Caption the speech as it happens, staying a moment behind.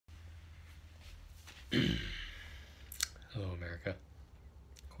Hello, America.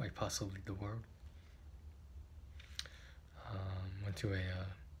 Quite possibly the world. Went to a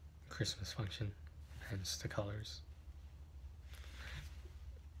Christmas function, hence the colors.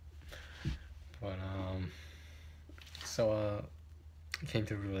 But so I came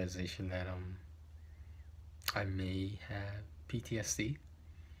to the realization that I may have PTSD.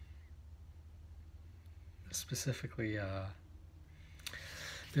 Specifically,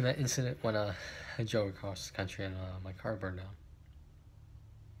 during that incident when I drove across the country and my car burned down.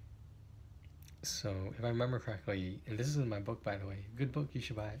 So, if I remember correctly, and this is in my book, by the way, good book, you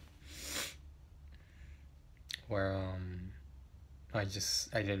should buy it. Where I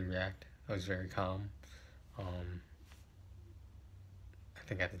didn't react. I was very calm. I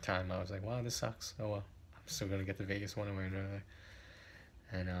think at the time I was like, wow, this sucks. Oh well, I'm still gonna get to Vegas one way or another.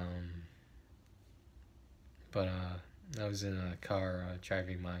 And but I was in a car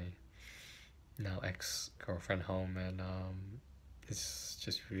driving my now ex-girlfriend home, and it's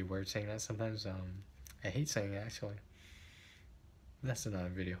just really weird saying that sometimes. I hate saying it, actually. That's another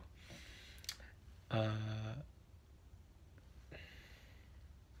video.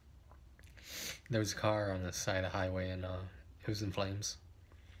 There was a car on the side of the highway, and it was in flames.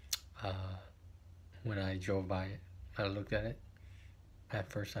 When I drove by it, I looked at it. At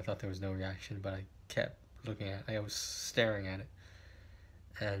first I thought there was no reaction, but I kept looking at it. I was staring at it,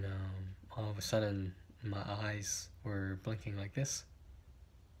 and all of a sudden my eyes were blinking like this,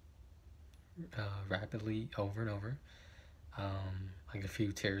 rapidly, over and over, like a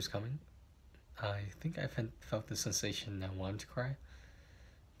few tears coming. I think I felt the sensation that I wanted to cry,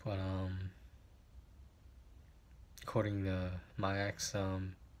 but according to my ex, I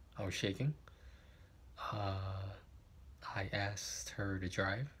was shaking. I asked her to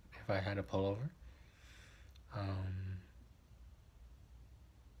drive if I had to pull over.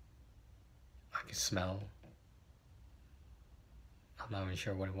 I could smell. I'm not even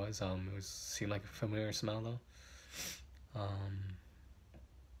sure what it was. It seemed like a familiar smell though.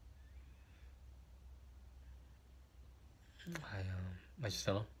 I just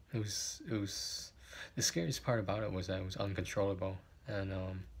don't know. It was the scariest part about it was that it was uncontrollable, and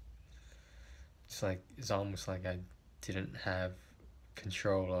it's almost like I didn't have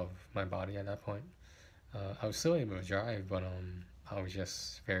control of my body at that point. I was still able to drive, but I was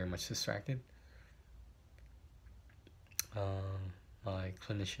just very much distracted. My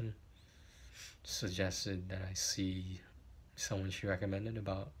clinician suggested that I see someone she recommended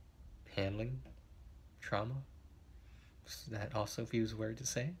about handling trauma. That also feels weird to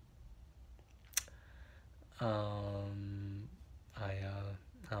say. I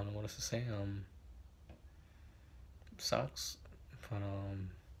don't know what else to say. Sucks, but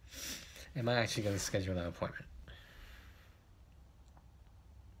am I actually gonna schedule that appointment?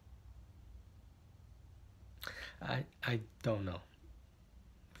 I don't know,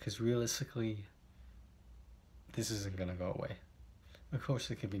 because realistically, this isn't gonna go away. Of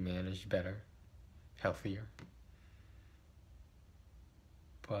course, it could be managed better, healthier,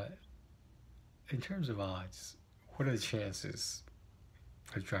 but in terms of odds, what are the chances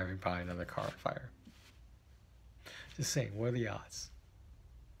of driving by another car on fire? Just saying, what are the odds?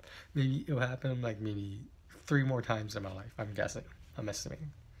 Maybe it'll happen like maybe 3 more times in my life, I'm guessing. I'm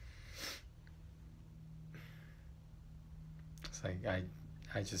estimating. It's like,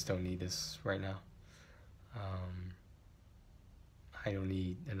 I just don't need this right now. I don't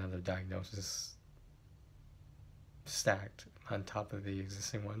need another diagnosis stacked on top of the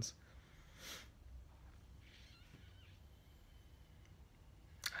existing ones.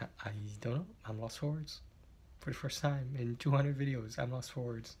 I don't know. I'm lost for words. For the first time in 200 videos, I'm lost for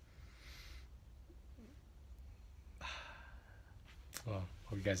words. Well,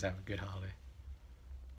 hope you guys have a good holiday.